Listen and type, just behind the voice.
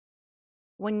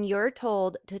When you're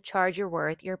told to charge your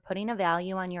worth, you're putting a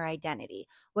value on your identity.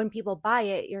 When people buy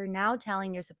it, you're now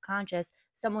telling your subconscious,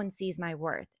 someone sees my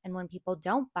worth. And when people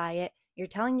don't buy it, you're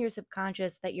telling your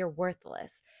subconscious that you're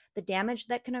worthless. The damage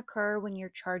that can occur when you're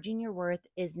charging your worth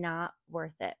is not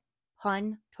worth it.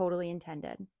 Pun totally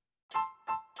intended.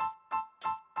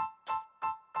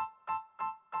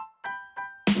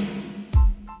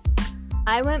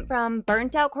 I went from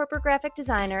burnt out corporate graphic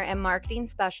designer and marketing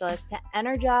specialist to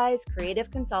energized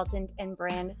creative consultant and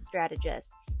brand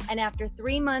strategist. And after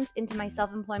 3 months into my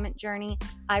self-employment journey,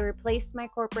 I replaced my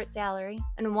corporate salary,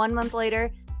 and 1 month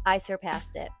later, I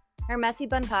surpassed it. Her Messy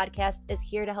Bun podcast is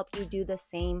here to help you do the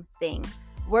same thing.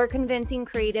 We're convincing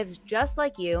creatives just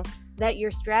like you that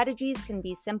your strategies can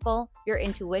be simple, your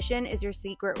intuition is your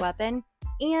secret weapon,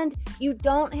 and you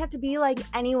don't have to be like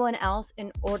anyone else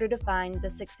in order to find the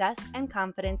success and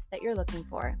confidence that you're looking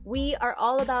for. We are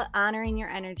all about honoring your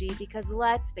energy because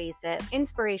let's face it,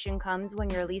 inspiration comes when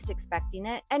you're least expecting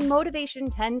it, and motivation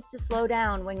tends to slow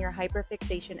down when your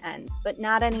hyperfixation ends, but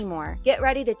not anymore. Get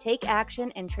ready to take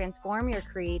action and transform your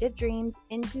creative dreams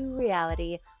into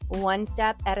reality, one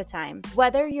step at a time.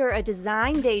 Whether you're a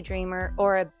design daydreamer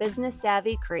or a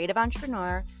business-savvy creative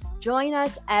entrepreneur, join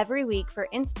us every week for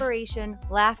inspiration,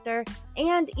 laughter,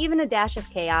 and even a dash of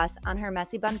chaos on Her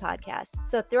Messy Bun podcast.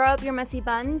 So throw up your messy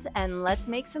buns and let's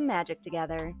make some magic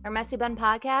together. Her Messy Bun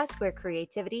podcast, where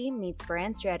creativity meets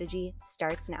brand strategy,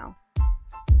 starts now.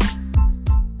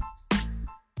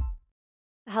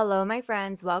 Hello, my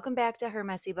friends. Welcome back to Her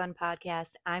Messy Bun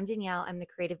podcast. I'm Danielle. I'm the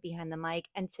creative behind the mic.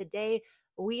 And today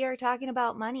we are talking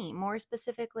about money, more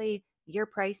specifically, your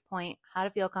price point, how to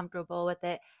feel comfortable with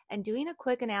it, and doing a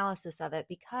quick analysis of it.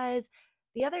 Because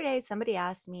the other day somebody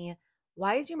asked me,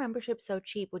 why is your membership so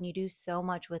cheap when you do so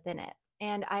much within it?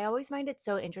 And I always find it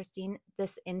so interesting,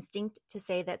 this instinct to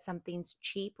say that something's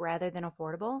cheap rather than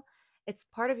affordable. It's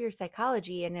part of your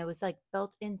psychology, and it was like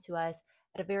built into us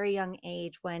at a very young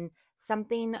age when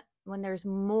there's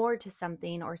more to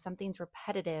something, or something's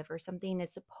repetitive, or something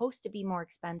is supposed to be more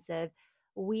expensive,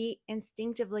 we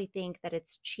instinctively think that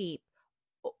it's cheap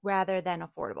rather than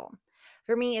affordable.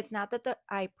 For me, it's not that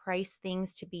I price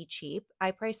things to be cheap. I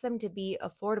price them to be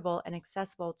affordable and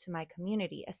accessible to my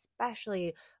community,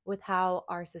 especially with how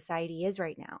our society is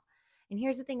right now. And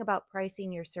here's the thing about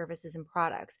pricing your services and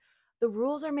products. The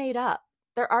rules are made up.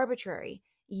 They're arbitrary.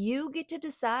 You get to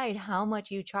decide how much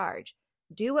you charge.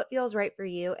 Do what feels right for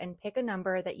you and pick a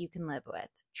number that you can live with.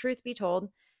 Truth be told,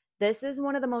 this is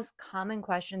one of the most common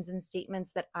questions and statements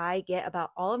that I get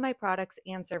about all of my products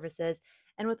and services.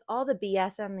 And with all the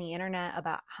BS on the internet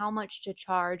about how much to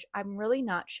charge, I'm really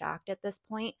not shocked at this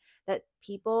point that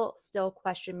people still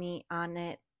question me on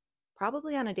it,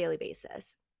 probably on a daily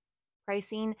basis.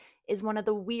 Pricing is one of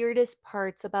the weirdest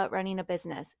parts about running a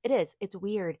business. It is. It's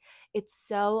weird. It's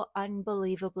so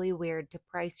unbelievably weird to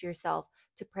price yourself,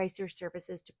 to price your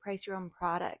services, to price your own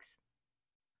products.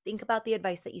 Think about the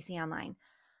advice that you see online.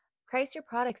 Price your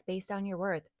products based on your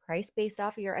worth. Price based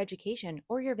off of your education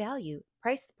or your value.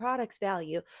 Price the product's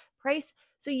value. Price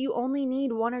so you only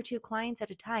need 1 or 2 clients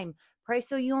at a time. Price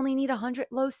so you only need 100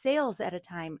 low sales at a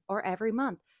time or every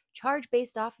month. Charge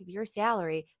based off of your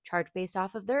salary. Charge based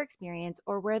off of their experience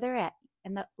or where they're at.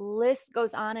 And the list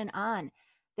goes on and on.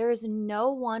 There is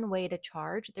no one way to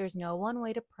charge. There's no one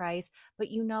way to price. But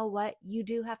you know what? You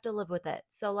do have to live with it.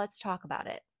 So let's talk about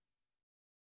it.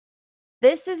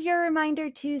 This is your reminder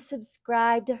to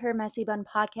subscribe to Her Messy Bun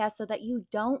podcast so that you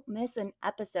don't miss an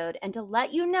episode, and to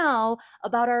let you know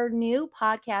about our new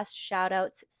podcast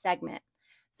shoutouts segment.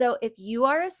 So if you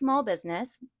are a small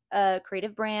business, a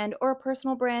creative brand, or a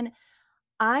personal brand,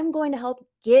 I'm going to help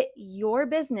get your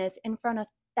business in front of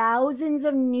thousands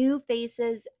of new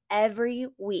faces every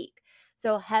week.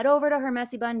 So head over to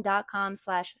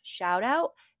hermessybun.com/shoutout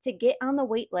to get on the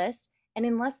wait list, and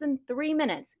in less than 3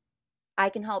 minutes, I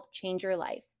can help change your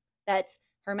life. That's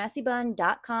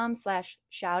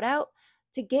hermessybun.com/shoutout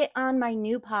to get on my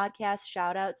new podcast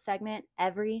shoutout segment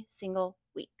every single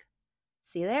week.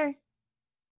 See you there.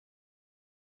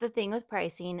 The thing with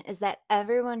pricing is that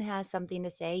everyone has something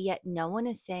to say, yet no one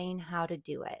is saying how to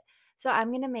do it. So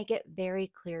I'm going to make it very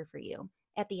clear for you.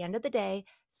 At the end of the day,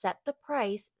 set the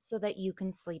price so that you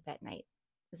can sleep at night.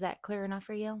 Is that clear enough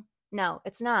for you? No,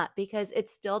 it's not, because it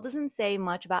still doesn't say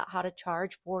much about how to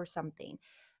charge for something.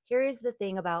 Here is the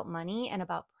thing about money and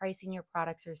about pricing your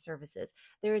products or services.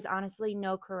 There is honestly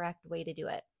no correct way to do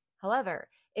it. However,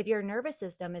 if your nervous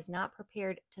system is not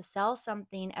prepared to sell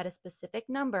something at a specific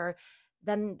number,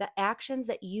 then the actions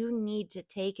that you need to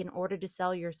take in order to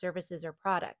sell your services or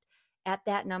product at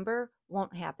that number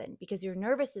won't happen, because your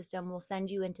nervous system will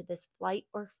send you into this fight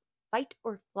or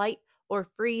flight or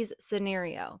freeze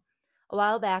scenario. A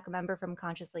while back, a member from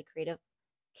Consciously Creative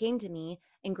came to me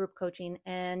in group coaching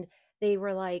and they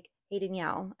were like, "Hey,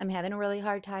 Danielle, I'm having a really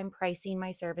hard time pricing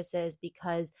my services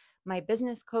because my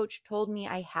business coach told me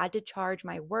I had to charge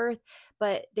my worth,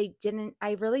 but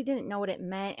I really didn't know what it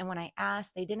meant. And when I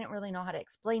asked, they didn't really know how to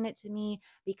explain it to me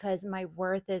because my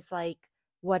worth is like,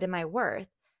 what am I worth?"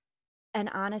 And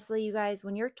honestly, you guys,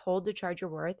 when you're told to charge your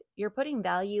worth, you're putting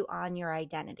value on your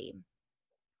identity,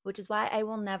 which is why I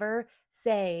will never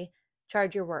say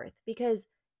charge your worth. Because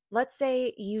let's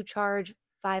say you charge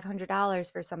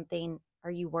 $500 for something.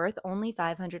 Are you worth only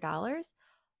 $500?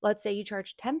 Let's say you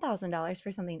charge $10,000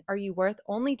 for something. Are you worth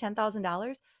only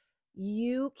 $10,000?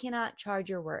 You cannot charge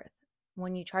your worth.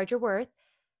 When you charge your worth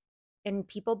and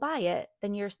people buy it,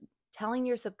 then you're telling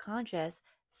your subconscious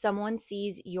someone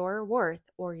sees your worth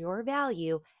or your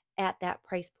value at that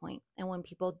price point. And when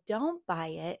people don't buy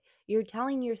it, you're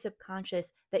telling your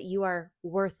subconscious that you are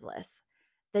worthless.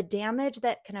 The damage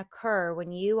that can occur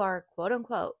when you are, quote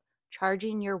unquote,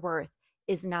 charging your worth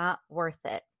is not worth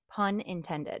it, pun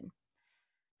intended.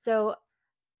 So,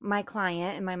 my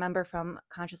client and my member from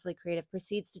Consciously Creative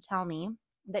proceeds to tell me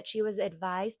that she was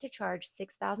advised to charge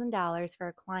 $6,000 for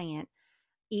a client,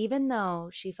 even though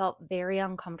she felt very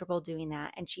uncomfortable doing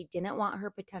that. And she didn't want her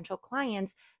potential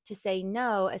clients to say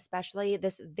no, especially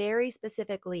this very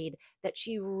specific lead that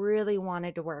she really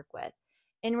wanted to work with.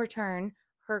 In return,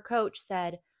 her coach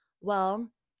said,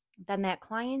 "Well, then that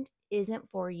client isn't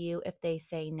for you if they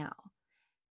say no."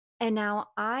 And now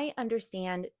I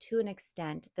understand to an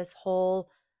extent this whole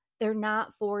they're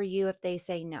not for you if they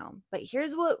say no. But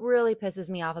here's what really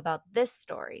pisses me off about this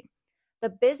story. The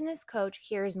business coach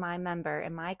hears my member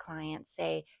and my client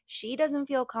say she doesn't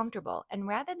feel comfortable. And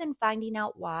rather than finding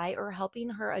out why or helping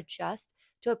her adjust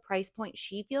to a price point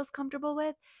she feels comfortable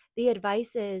with, the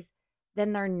advice is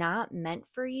then they're not meant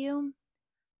for you.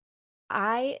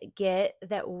 I get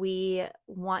that we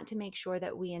want to make sure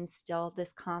that we instill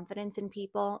this confidence in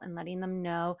people and letting them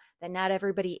know that not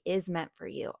everybody is meant for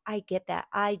you. I get that.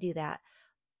 I do that.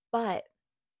 But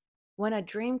when a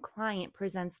dream client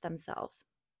presents themselves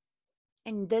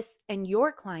and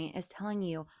your client is telling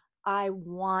you, "I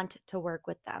want to work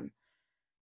with them,"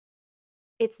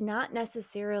 it's not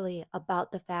necessarily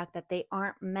about the fact that they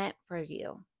aren't meant for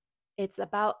you. It's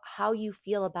about how you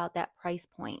feel about that price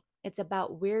point. It's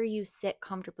about where you sit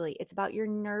comfortably. It's about your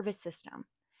nervous system.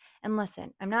 And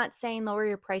listen, I'm not saying lower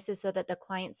your prices so that the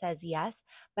client says yes,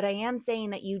 but I am saying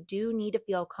that you do need to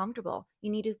feel comfortable. You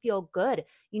need to feel good.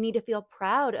 You need to feel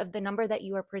proud of the number that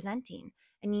you are presenting.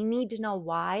 And you need to know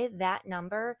why that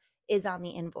number is on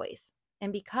the invoice.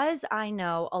 And because I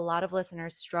know a lot of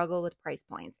listeners struggle with price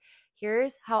points,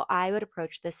 here's how I would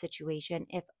approach this situation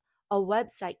if a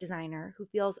website designer who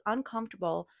feels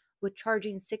uncomfortable with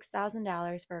charging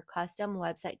 $6,000 for a custom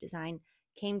website design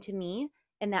came to me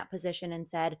in that position and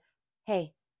said,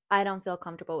 "Hey, I don't feel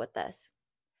comfortable with this."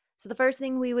 So the first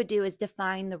thing we would do is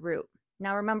define the route.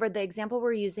 Now remember, the example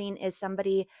we're using is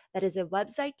somebody that is a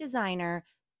website designer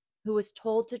who was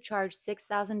told to charge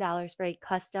 $6,000 for a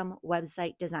custom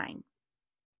website design.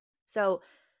 So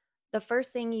the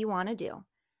first thing you want to do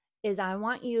is I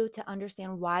want you to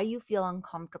understand why you feel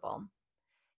uncomfortable.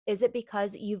 Is it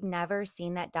because you've never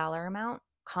seen that dollar amount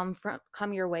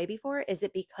come your way before? Is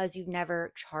it because you've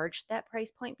never charged that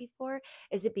price point before?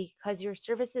 Is it because your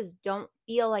services don't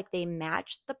feel like they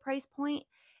match the price point?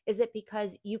 Is it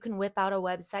because you can whip out a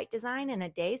website design in a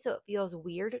day so it feels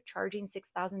weird charging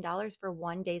 $6,000 for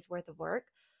one day's worth of work?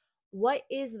 What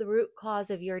is the root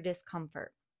cause of your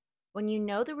discomfort? When you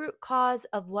know the root cause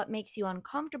of what makes you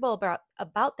uncomfortable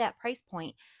about that price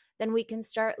point, then we can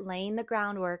start laying the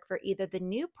groundwork for either the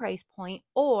new price point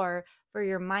or for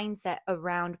your mindset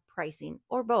around pricing,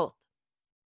 or both.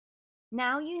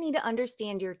 Now you need to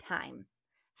understand your time.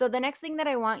 So the next thing that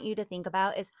I want you to think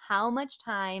about is how much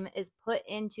time is put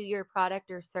into your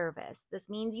product or service. This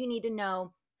means you need to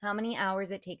know how many hours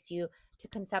it takes you to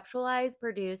conceptualize,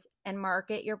 produce, and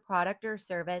market your product or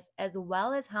service, as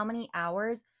well as how many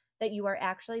hours that you are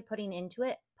actually putting into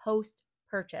it post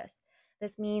purchase.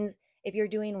 This means if you're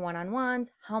doing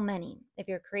one-on-ones, how many? If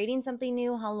you're creating something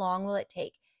new, how long will it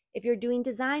take? If you're doing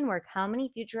design work, how many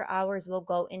future hours will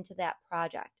go into that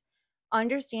project?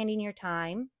 Understanding your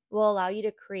time will allow you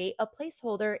to create a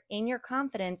placeholder in your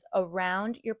confidence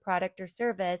around your product or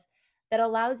service that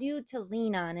allows you to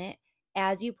lean on it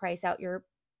as you price out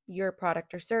your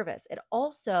product or service. It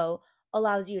also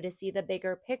allows you to see the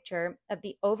bigger picture of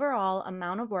the overall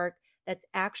amount of work that's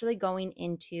actually going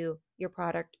into your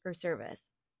product or service.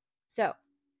 So,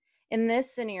 in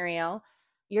this scenario,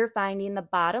 you're finding the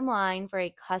bottom line for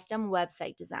a custom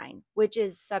website design, which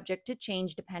is subject to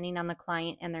change depending on the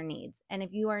client and their needs. And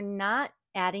if you are not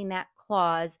adding that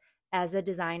clause as a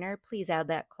designer, please add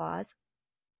that clause.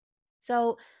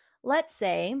 So let's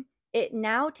say it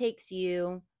now takes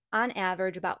you on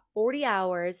average about 40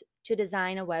 hours to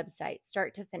design a website,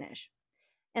 start to finish.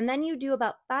 And then you do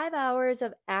about 5 hours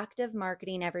of active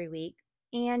marketing every week,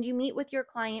 and you meet with your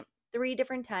client 3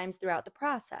 different times throughout the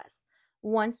process.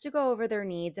 Once to go over their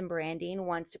needs and branding,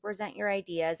 once to present your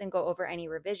ideas and go over any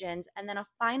revisions, and then a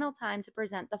final time to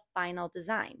present the final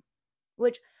design,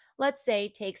 which let's say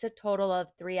takes a total of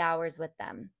 3 hours with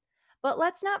them. But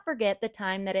let's not forget the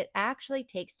time that it actually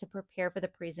takes to prepare for the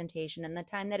presentation and the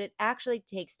time that it actually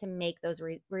takes to make those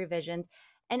revisions.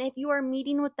 And if you are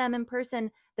meeting with them in person,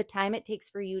 the time it takes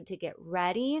for you to get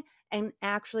ready and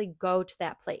actually go to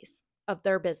that place of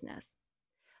their business.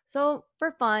 So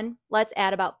for fun, let's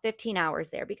add about 15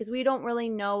 hours there because we don't really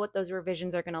know what those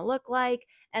revisions are going to look like.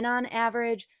 And on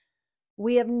average,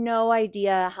 we have no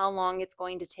idea how long it's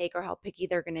going to take or how picky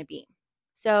they're going to be.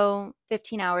 So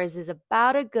 15 hours is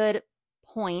about a good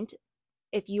point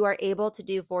if you are able to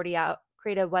do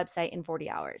create a website in 40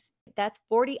 hours. That's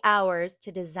 40 hours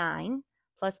to design,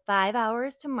 plus 5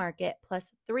 hours to market,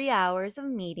 plus 3 hours of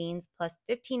meetings, plus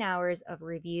 15 hours of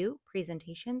review,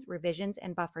 presentations, revisions,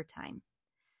 and buffer time.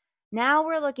 Now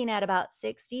we're looking at about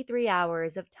 63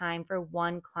 hours of time for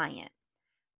one client.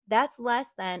 That's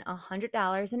less than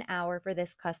 $100 an hour for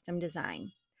this custom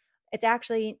design. It's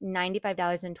actually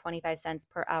 $95.25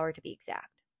 per hour to be exact.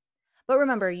 But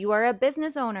remember, you are a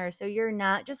business owner, so you're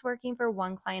not just working for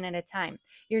one client at a time.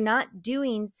 You're not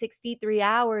doing 63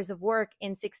 hours of work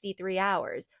in 63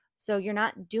 hours. So you're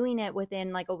not doing it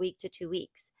within like a week to 2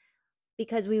 weeks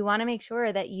because we want to make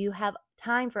sure that you have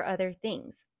time for other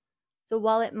things. So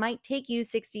while it might take you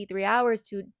 63 hours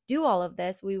to do all of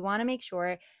this, we want to make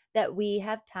sure that we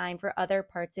have time for other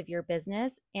parts of your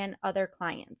business and other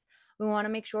clients. We want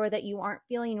to make sure that you aren't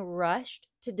feeling rushed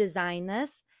to design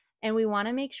this. And we want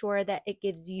to make sure that it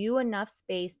gives you enough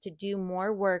space to do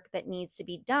more work that needs to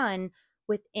be done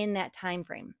within that time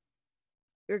frame.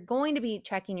 You're going to be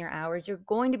checking your hours, you're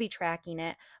going to be tracking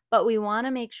it, but we want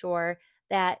to make sure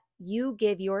that you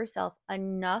give yourself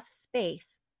enough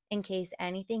space in case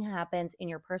anything happens in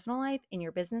your personal life, in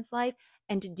your business life,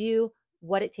 and to do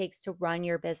what it takes to run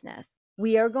your business.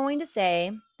 We are going to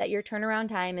say that your turnaround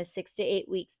time is 6 to 8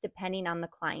 weeks, depending on the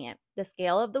client, the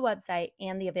scale of the website,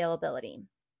 and the availability.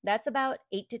 That's about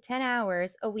 8 to 10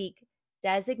 hours a week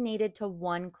designated to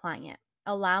one client,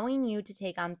 allowing you to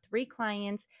take on 3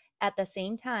 clients at the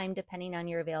same time, depending on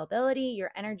your availability, your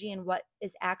energy, and what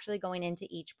is actually going into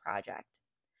each project.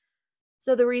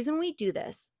 So the reason we do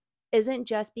this isn't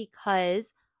just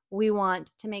because we want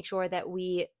to make sure that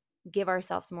we give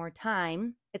ourselves more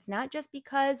time. It's not just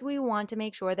because we want to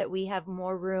make sure that we have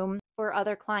more room for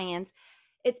other clients.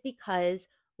 It's because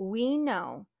we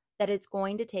know that it's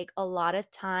going to take a lot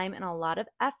of time and a lot of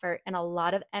effort and a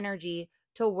lot of energy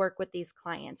to work with these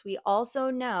clients. We also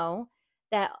know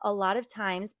that a lot of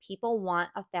times people want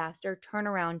a faster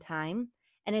turnaround time.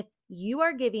 And if you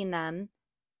are giving them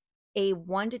a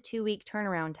 1 to 2 week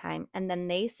turnaround time, and then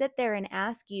they sit there and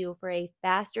ask you for a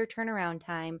faster turnaround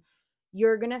time,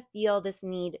 you're going to feel this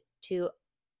need to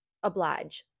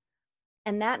oblige.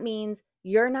 And that means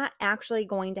you're not actually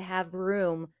going to have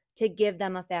room to give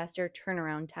them a faster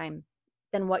turnaround time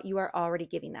than what you are already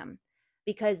giving them.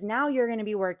 Because now you're going to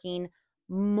be working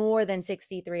more than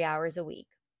 63 hours a week.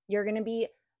 You're going to be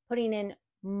putting in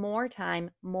more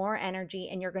time, more energy,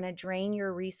 and you're going to drain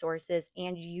your resources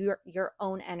and your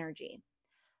own energy.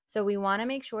 So we want to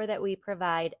make sure that we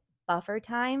provide buffer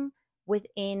time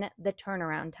within the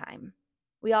turnaround time.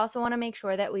 We also want to make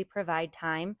sure that we provide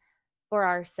time for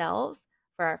ourselves,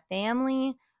 for our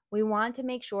family. We want to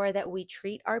make sure that we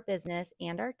treat our business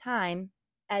and our time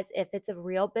as if it's a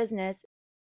real business.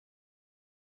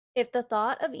 If the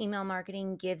thought of email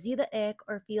marketing gives you the ick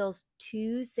or feels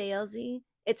too salesy,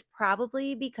 it's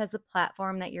probably because the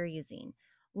platform that you're using.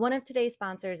 One of today's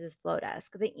sponsors is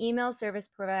Flowdesk, the email service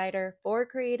provider for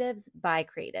creatives by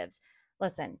creatives.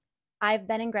 Listen, I've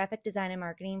been in graphic design and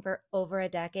marketing for over a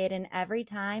decade, and every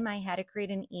time I had to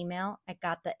create an email, I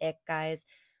got the ick, guys.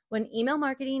 When email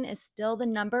marketing is still the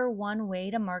 #1 way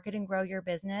to market and grow your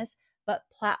business, but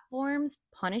platforms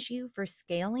punish you for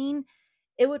scaling,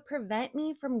 it would prevent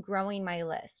me from growing my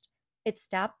list. It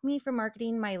stopped me from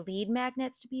marketing my lead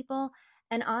magnets to people,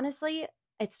 and honestly,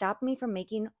 it stopped me from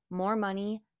making more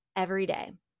money every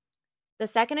day. The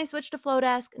second I switched to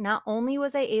Flowdesk, not only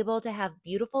was I able to have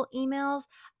beautiful emails,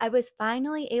 I was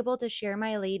finally able to share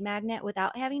my lead magnet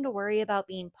without having to worry about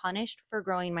being punished for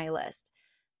growing my list.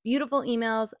 beautiful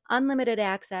emails, unlimited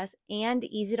access, and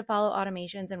easy to follow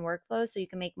automations and workflows so you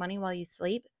can make money while you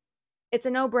sleep. It's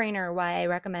a no-brainer why I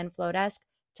recommend Flowdesk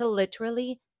to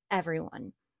literally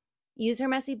everyone. Use Her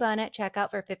Messy Bun at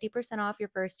checkout for 50% off your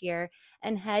first year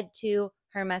and head to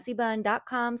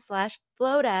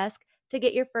hermessybun.com/flowdesk to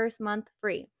get your first month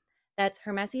free. That's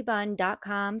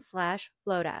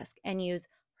hermessybun.com/flowdesk and use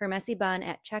Her Messy Bun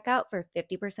at checkout for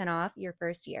 50% off your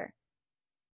first year.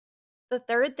 The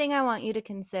third thing I want you to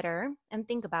consider and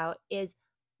think about is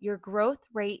your growth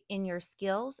rate in your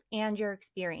skills and your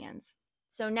experience.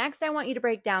 So next, I want you to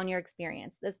break down your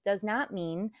experience. This does not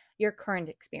mean your current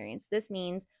experience. This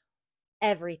means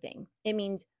everything. It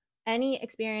means any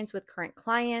experience with current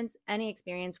clients, any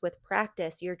experience with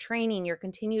practice, your training, your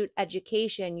continued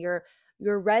education, your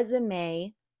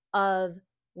resume of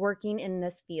working in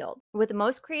this field. With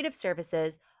most creative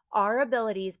services, our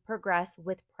abilities progress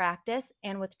with practice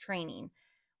and with training,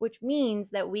 which means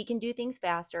that we can do things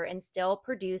faster and still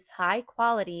produce high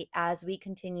quality as we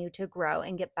continue to grow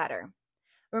and get better.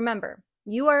 Remember,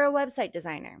 you are a website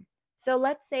designer. So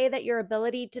let's say that your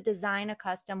ability to design a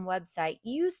custom website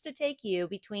used to take you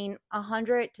between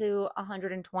 100 to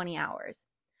 120 hours.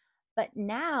 But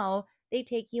now they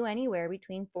take you anywhere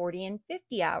between 40 and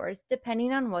 50 hours,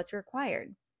 depending on what's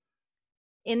required.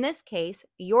 In this case,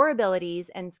 your abilities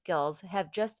and skills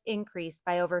have just increased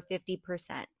by over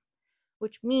 50%,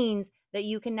 which means that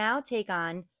you can now take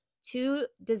on 2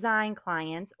 design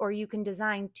clients, or you can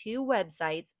design 2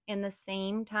 websites in the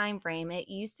same time frame it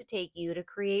used to take you to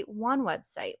create 1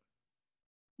 website.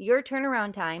 Your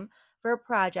turnaround time for a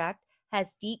project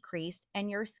has decreased and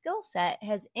your skill set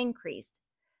has increased,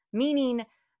 meaning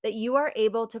that you are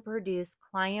able to produce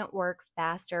client work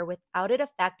faster without it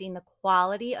affecting the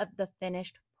quality of the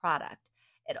finished product.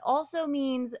 It also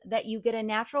means that you get a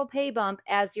natural pay bump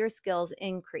as your skills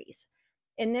increase.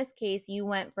 In this case, you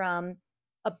went from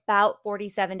about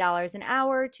 $47 an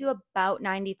hour to about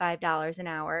 $95 an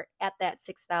hour at that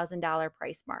 $6,000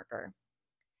 price marker.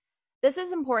 This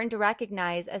is important to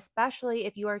recognize, especially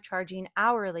if you are charging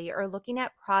hourly or looking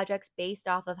at projects based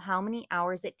off of how many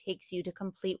hours it takes you to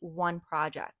complete one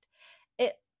project.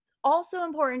 It's also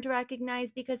important to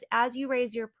recognize because as you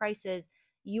raise your prices,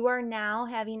 you are now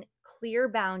having clear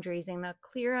boundaries and a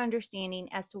clear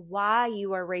understanding as to why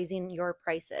you are raising your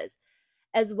prices,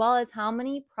 as well as how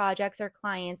many projects or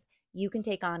clients you can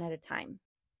take on at a time.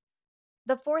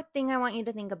 The fourth thing I want you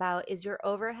to think about is your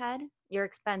overhead, your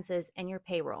expenses, and your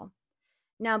payroll.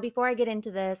 Now, before I get into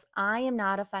this, I am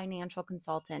not a financial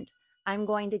consultant. I'm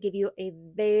going to give you a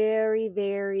very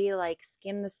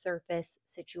skim the surface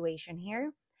situation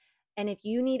here. And if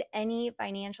you need any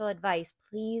financial advice,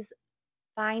 please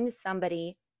find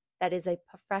somebody that is a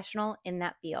professional in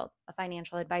that field, a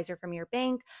financial advisor from your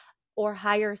bank, or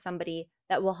hire somebody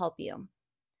that will help you.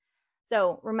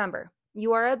 So remember,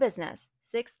 you are a business.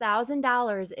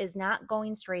 $6,000 is not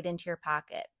going straight into your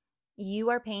pocket. You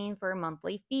are paying for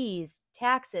monthly fees,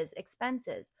 taxes,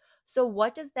 expenses. So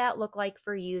what does that look like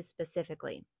for you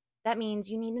specifically? That means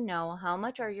you need to know how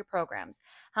much are your programs?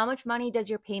 How much money does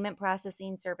your payment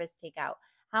processing service take out?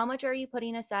 How much are you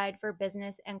putting aside for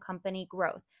business and company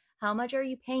growth? How much are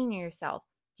you paying yourself?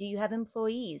 Do you have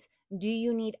employees? Do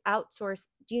you need to outsource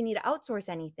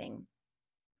anything?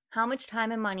 How much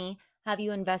time and money have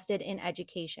you invested in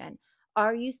education?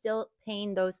 Are you still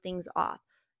paying those things off?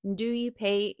 Do you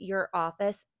pay your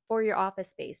office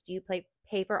space? Do you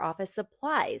pay for office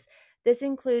supplies? This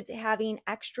includes having an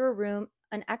extra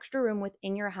room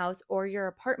within your house or your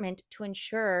apartment to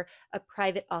ensure a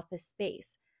private office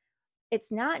space.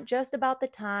 It's not just about the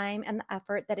time and the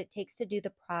effort that it takes to do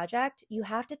the project. You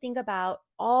have to think about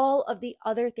all of the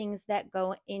other things that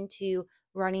go into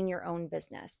running your own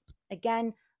business.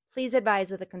 Again, please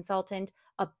advise with a consultant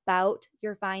about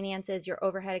your finances, your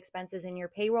overhead expenses, and your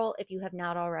payroll if you have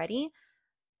not already.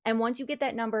 And once you get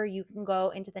that number, you can go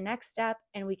into the next step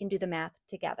and we can do the math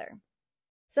together.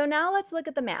 So now let's look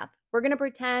at the math. We're going to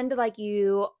pretend like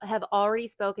you have already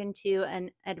spoken to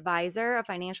an advisor, a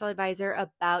financial advisor,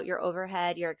 about your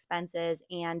overhead, your expenses,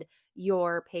 and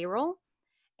your payroll.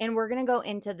 And we're going to go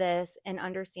into this and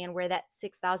understand where that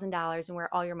 $6,000 and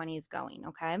where all your money is going,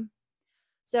 okay?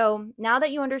 So now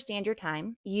that you understand your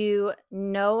time, you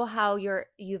know how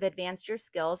you've advanced your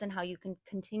skills and how you can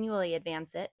continually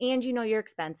advance it, and you know your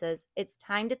expenses, it's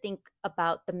time to think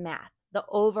about the math, the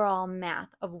overall math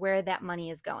of where that money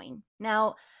is going.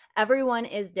 Now, everyone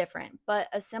is different, but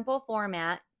a simple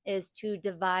format is to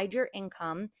divide your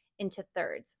income into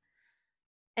thirds.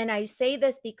 And I say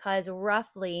this because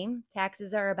roughly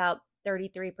taxes are about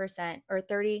 33% or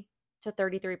 30 to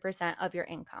 33% of your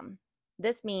income.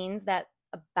 This means that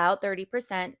about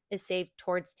 30% is saved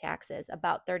towards taxes,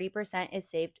 about 30% is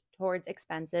saved towards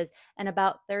expenses, and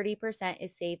about 30%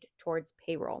 is saved towards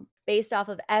payroll. Based off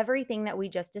of everything that we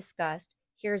just discussed,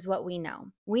 here's what we know.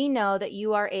 We know that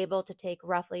you are able to take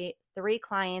roughly 3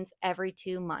 clients every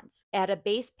 2 months at a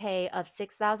base pay of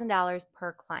 $6,000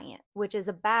 per client, which is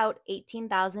about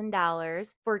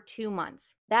 $18,000 for 2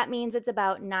 months. That means it's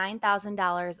about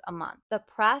 $9,000 a month. The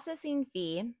processing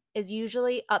fee is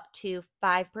usually up to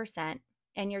 5%,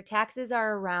 and your taxes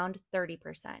are around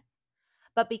 30%.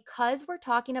 But because we're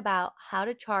talking about how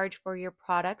to charge for your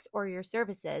products or your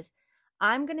services,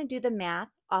 I'm going to do the math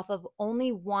off of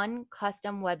only one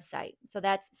custom website. So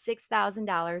that's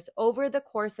 $6,000 over the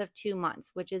course of 2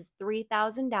 months, which is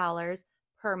 $3,000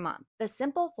 per month. The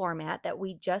simple format that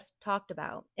we just talked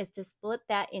about is to split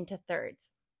that into thirds.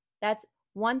 That's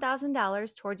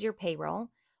 $1,000 towards your payroll,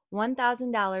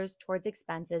 $1,000 towards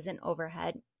expenses and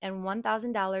overhead, and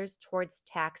 $1,000 towards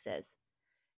taxes.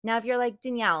 Now, if you're like,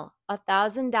 Danielle,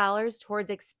 $1,000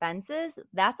 towards expenses,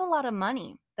 that's a lot of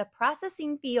money. The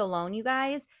processing fee alone, you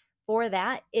guys, for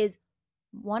that is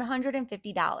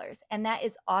 $150, and that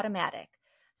is automatic.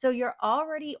 So you're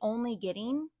already only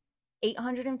getting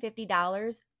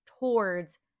 $850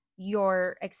 towards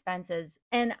your expenses.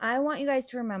 And I want you guys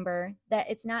to remember that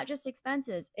it's not just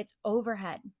expenses, it's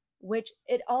overhead, which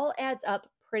it all adds up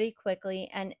pretty quickly.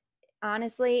 And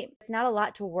honestly, it's not a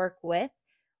lot to work with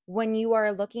when you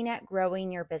are looking at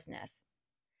growing your business.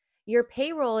 Your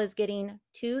payroll is getting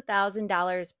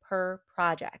 $2,000 per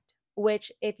project,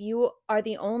 which if you are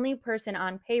the only person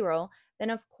on payroll,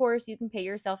 then of course you can pay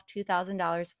yourself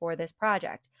 $2,000 for this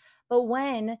project. But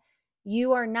when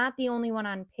you are not the only one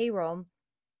on payroll,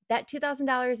 that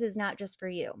 $2,000 is not just for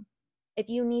you. If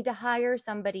you need to hire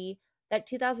somebody, that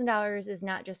 $2,000 is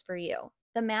not just for you.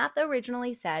 The math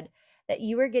originally said that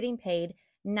you were getting paid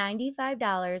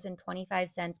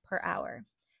 $95.25 per hour.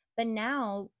 But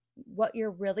now what you're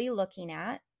really looking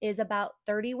at is about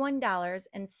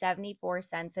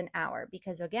 $31.74 an hour,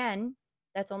 because again,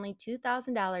 that's only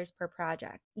 $2,000 per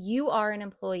project. You are an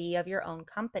employee of your own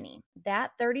company.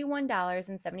 That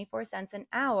 $31.74 an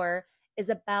hour is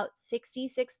about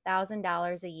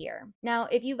 $66,000 a year. Now,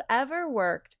 if you've ever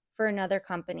worked for another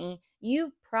company,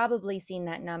 you've probably seen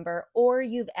that number or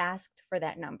you've asked for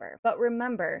that number. But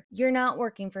remember, you're not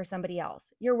working for somebody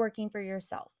else. You're working for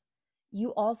yourself.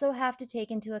 You also have to take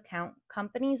into account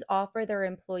companies offer their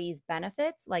employees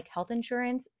benefits like health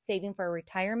insurance, saving for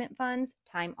retirement funds,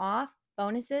 time off,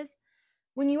 bonuses.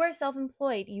 When you are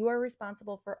self-employed, you are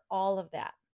responsible for all of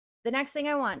that. The next thing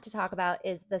I want to talk about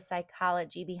is the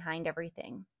psychology behind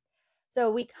everything.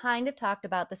 So we kind of talked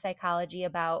about the psychology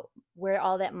about where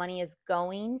all that money is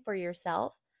going for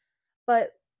yourself.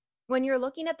 But when you're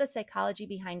looking at the psychology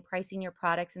behind pricing your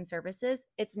products and services,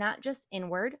 it's not just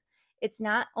inward. It's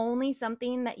not only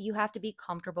something that you have to be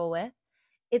comfortable with.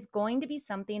 It's going to be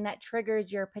something that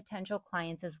triggers your potential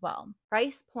clients as well.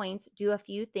 Price points do a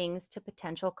few things to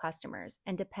potential customers,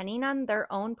 and depending on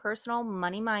their own personal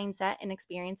money mindset and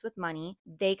experience with money,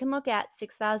 they can look at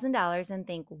 $6,000 and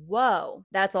think, whoa,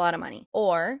 that's a lot of money.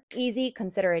 Or easy,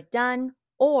 consider it done.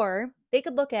 Or they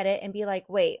could look at it and be like,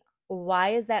 wait,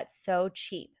 why is that so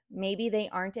cheap? Maybe they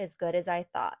aren't as good as I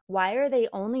thought. Why are they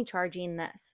only charging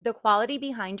this? The quality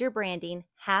behind your branding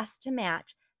has to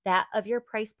match that of your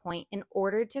price point in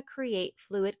order to create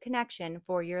fluid connection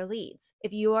for your leads.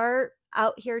 If you are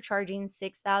out here charging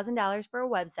 $6,000 for a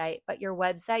website, but your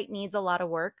website needs a lot of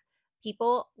work,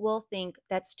 people will think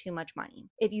that's too much money.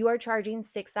 If you are charging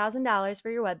 $6,000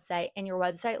 for your website and your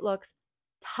website looks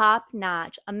top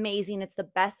notch, amazing, it's the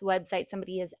best website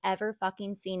somebody has ever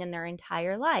fucking seen in their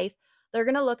entire life, they're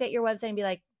going to look at your website and be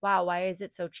like, wow, why is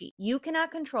it so cheap? You cannot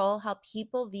control how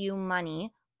people view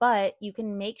money, but you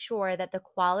can make sure that the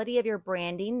quality of your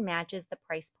branding matches the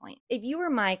price point. If you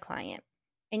were my client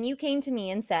and you came to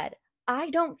me and said, I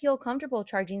don't feel comfortable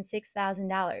charging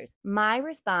 $6,000, my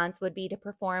response would be to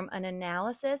perform an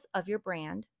analysis of your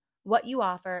brand, what you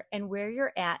offer, and where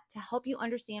you're at to help you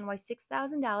understand why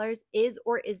 $6,000 is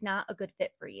or is not a good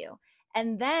fit for you.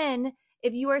 And then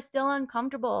if you are still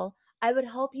uncomfortable, I would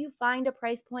help you find a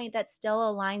price point that still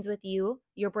aligns with you,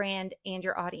 your brand, and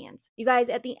your audience. You guys,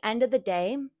 at the end of the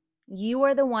day, you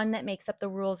are the one that makes up the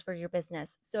rules for your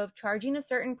business. So if charging a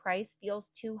certain price feels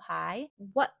too high,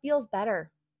 what feels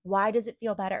better? Why does it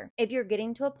feel better? If you're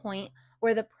getting to a point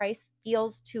where the price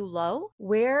feels too low,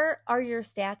 where are your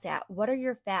stats at? What are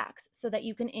your facts so that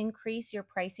you can increase your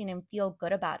pricing and feel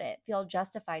good about it, feel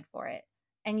justified for it,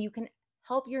 and you can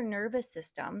help your nervous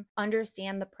system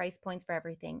understand the price points for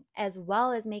everything, as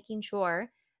well as making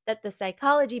sure that the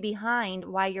psychology behind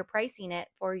why you're pricing it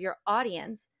for your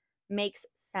audience makes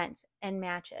sense and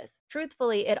matches.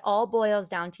 Truthfully, it all boils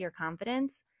down to your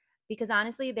confidence, because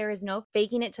honestly, there is no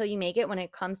faking it till you make it when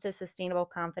it comes to sustainable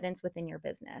confidence within your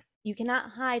business. You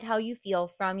cannot hide how you feel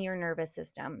from your nervous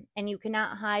system, and you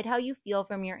cannot hide how you feel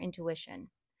from your intuition.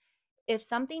 If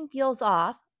something feels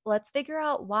off, let's figure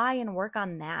out why and work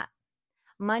on that.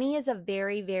 Money is a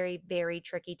very, very, very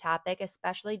tricky topic,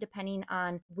 especially depending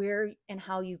on where and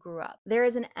how you grew up. There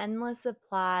is an endless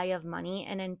supply of money,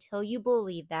 and until you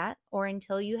believe that or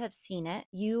until you have seen it,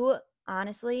 you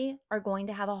honestly are going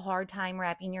to have a hard time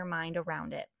wrapping your mind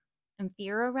around it. And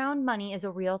fear around money is a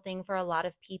real thing for a lot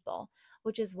of people,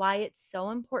 which is why it's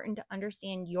so important to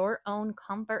understand your own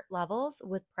comfort levels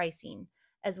with pricing,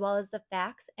 as well as the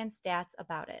facts and stats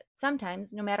about it.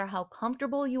 Sometimes, no matter how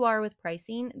comfortable you are with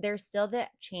pricing, there's still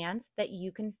that chance that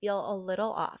you can feel a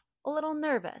little off, a little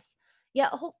nervous,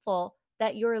 yet hopeful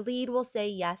that your lead will say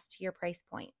yes to your price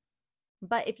point.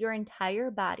 But if your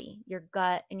entire body, your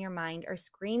gut, and your mind are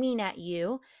screaming at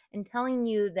you and telling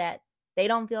you that they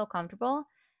don't feel comfortable,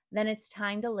 then it's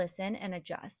time to listen and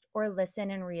adjust, or listen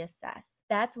and reassess.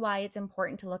 That's why it's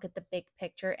important to look at the big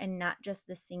picture and not just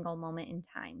the single moment in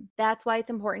time. That's why it's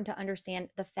important to understand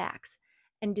the facts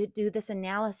and to do this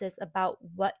analysis about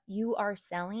what you are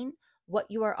selling, what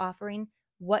you are offering,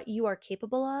 what you are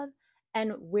capable of,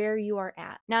 and where you are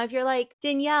at. Now, if you're like,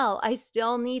 Danielle, I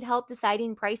still need help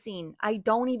deciding pricing. I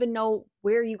don't even know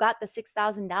where you got the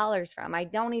 $6,000 from. I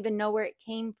don't even know where it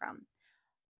came from.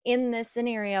 In this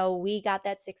scenario, we got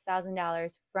that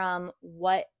 $6,000 from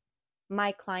what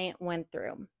my client went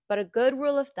through. But a good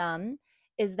rule of thumb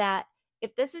is that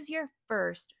if this is your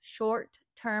first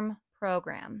short-term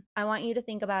program, I want you to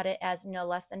think about it as no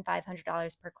less than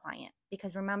 $500 per client.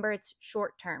 Because remember, it's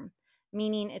short-term,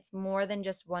 meaning it's more than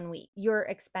just 1 week. Your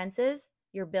expenses,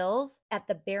 your bills at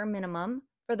the bare minimum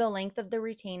for the length of the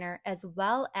retainer, as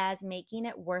well as making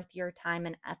it worth your time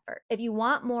and effort. If you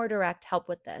want more direct help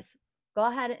with this, go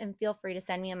ahead and feel free to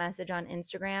send me a message on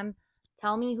Instagram.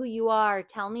 Tell me who you are.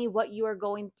 Tell me what you are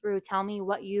going through. Tell me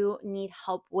what you need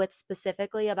help with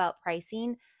specifically about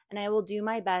pricing, and I will do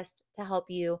my best to help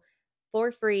you for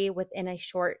free within a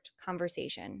short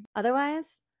conversation.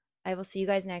 Otherwise, I will see you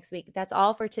guys next week. That's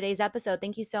all for today's episode.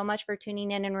 Thank you so much for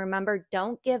tuning in, and remember,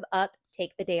 don't give up.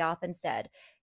 Take the day off instead.